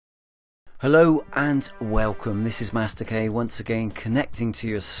Hello and welcome. This is Master K once again, connecting to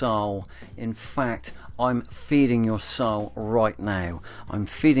your soul. In fact, I'm feeding your soul right now. I'm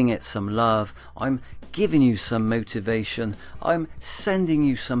feeding it some love. I'm giving you some motivation. I'm sending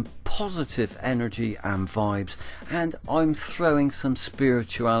you some positive energy and vibes, and I'm throwing some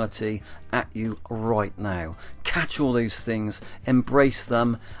spirituality at you right now. Catch all those things, embrace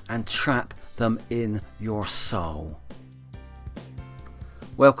them, and trap them in your soul.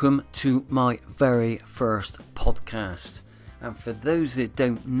 Welcome to my very first podcast, and for those that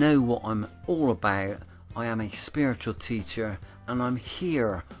don't know what I'm all about, I am a spiritual teacher and I'm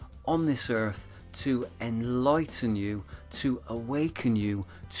here on this earth to enlighten you, to awaken you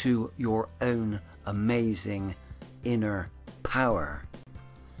to your own amazing inner power.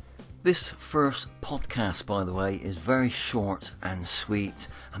 This first podcast, by the way, is very short and sweet,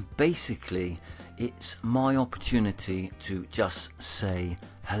 and basically it's my opportunity to just say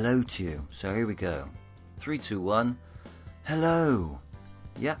hello to you. So here we go. 3, 2, 1. Hello.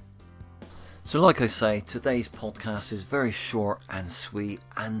 Yep. So like I say, today's podcast is very short and sweet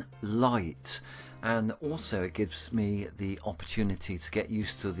and light. And also it gives me the opportunity to get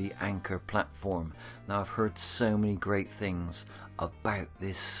used to the Anchor platform. Now I've heard so many great things about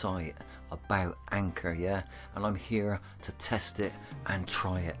this site, about Anchor, yeah? And I'm here to test it and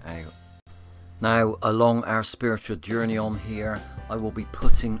try it out. Now, along our spiritual journey on here, I will be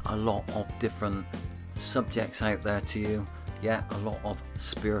putting a lot of different subjects out there to you. Yeah, a lot of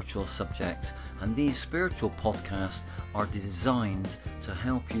spiritual subjects. And these spiritual podcasts are designed to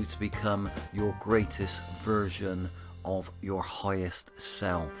help you to become your greatest version of your highest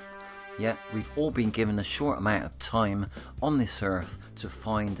self. Yeah, we've all been given a short amount of time on this earth to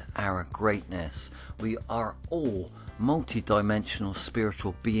find our greatness. We are all multi-dimensional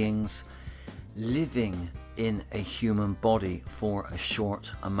spiritual beings, living in a human body for a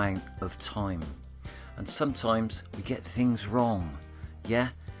short amount of time, and sometimes we get things wrong, yeah,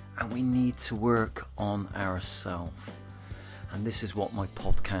 and we need to work on ourselves. And this is what my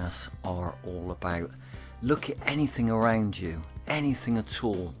podcasts are all about. Look at anything around you, anything at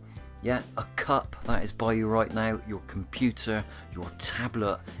all, yeah, a cup that is by you right now, your computer, your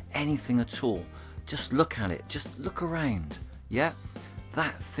tablet, anything at all, just look at it, just look around, yeah.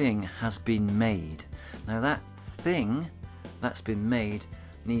 That thing has been made. Now that thing that's been made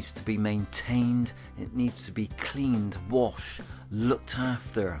needs to be maintained, it needs to be cleaned, washed, looked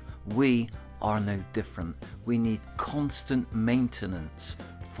after. We are no different. We need constant maintenance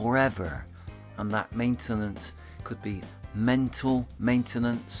forever. And that maintenance could be mental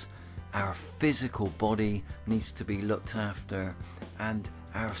maintenance, our physical body needs to be looked after, and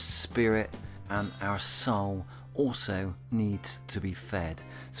our spirit and our soul also needs to be fed.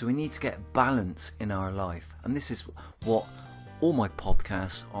 So we need to get balance in our life, and this is what all my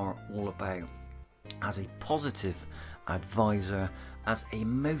podcasts are all about. As a positive advisor, as a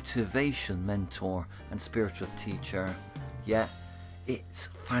motivation mentor and spiritual teacher, yeah, it's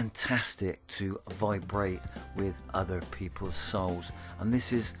fantastic to vibrate with other people's souls, and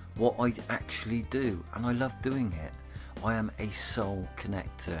this is what I actually do, and I love doing it. I am a soul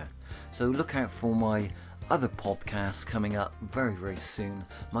connector. So look out for my other podcasts coming up very, very soon.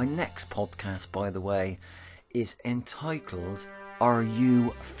 My next podcast, by the way, is entitled Are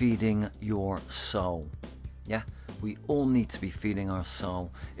You Feeding Your Soul? Yeah, we all need to be feeding our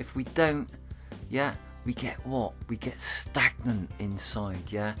soul. If we don't, yeah, we get what? We get stagnant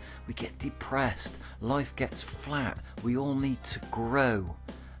inside, yeah? We get depressed. Life gets flat. We all need to grow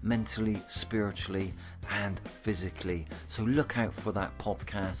mentally, spiritually, and physically. So look out for that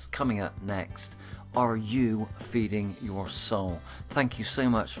podcast coming up next. Are you feeding your soul? Thank you so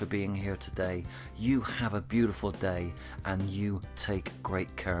much for being here today. You have a beautiful day, and you take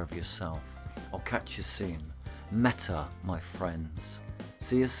great care of yourself. I'll catch you soon. Meta, my friends.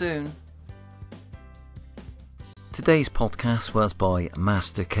 See you soon. Today's podcast was by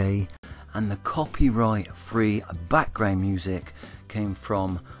Master K, and the copyright-free background music came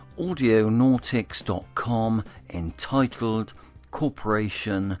from audionautics.com, entitled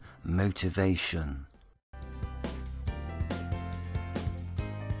Corporation Motivation.